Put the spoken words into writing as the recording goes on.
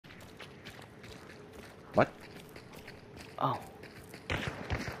What? Oh.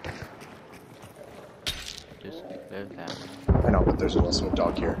 Just go that way. I know, but there's also a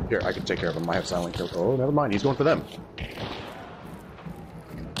dog here. Here, I can take care of him. I have silent kill. Oh, never mind. He's going for them.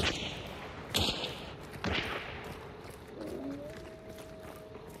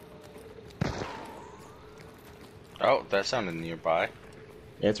 Oh, that sounded nearby.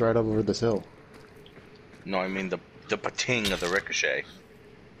 It's right over this hill. No, I mean the pating of the ricochet.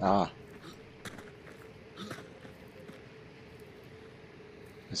 Ah.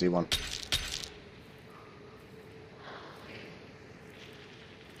 I see one.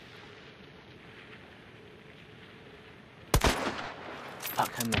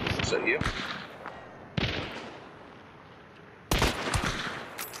 Fuck, I missed. Is that you?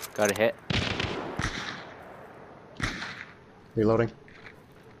 Got a hit. Reloading.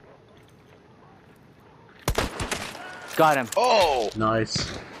 Got him. Oh!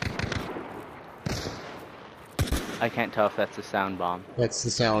 Nice. I can't tell if that's a sound bomb. That's the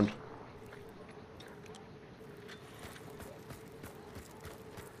sound.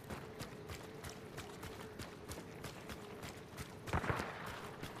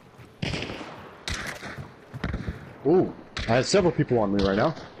 Ooh, I have several people on me right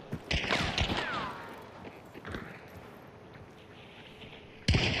now.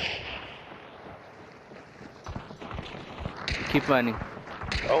 Keep running.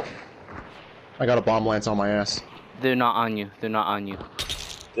 Oh, I got a bomb lance on my ass. They're not on you. They're not on you.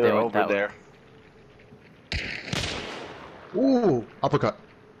 they're They went over that way. there. Ooh, uppercut.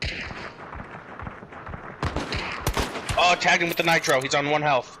 Oh, tag him with the nitro. He's on 1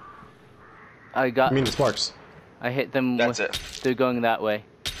 health. I I got. mean the sparks. I hit them. That's with, it. They're going that way.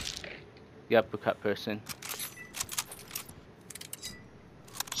 The uppercut person.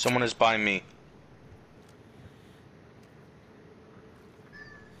 Someone is by me.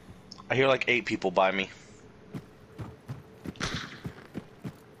 I hear like 8 people by me.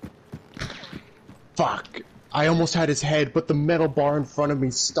 Fuck. I almost had his head, but the metal bar in front of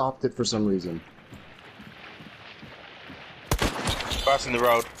me stopped it for some reason. Crossing the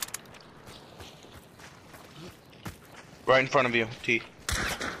road. Right in front of you, T.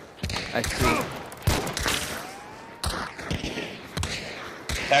 I see.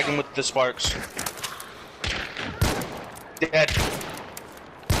 Tag him with the sparks. Dead.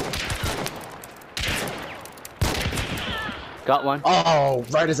 Got one. Oh,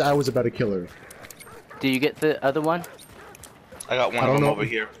 right as I was about to kill her. Do you get the other one? I got one I of don't them know. over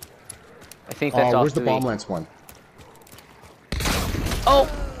here. I think that's all where's the three. bomb lance one? Oh!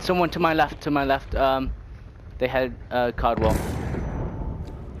 Someone to my left, to my left. They had Cardwell.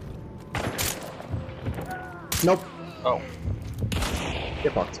 Nope. Oh.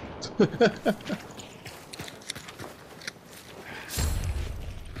 Get fucked.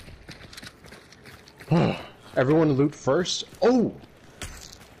 Everyone loot first? Oh!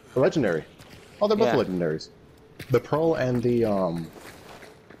 The legendary. Oh, they're both Yeah. legendaries. The Pearl and the,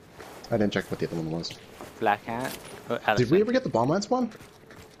 I didn't check what the other one was. Black Hat. Or Did Allison. we ever get the bomb lance one?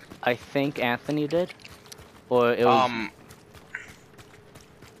 I think Anthony did. Or it was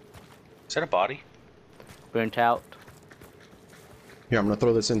Is that a body? burnt out. Here, I'm gonna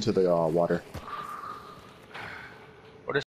throw this into the, water.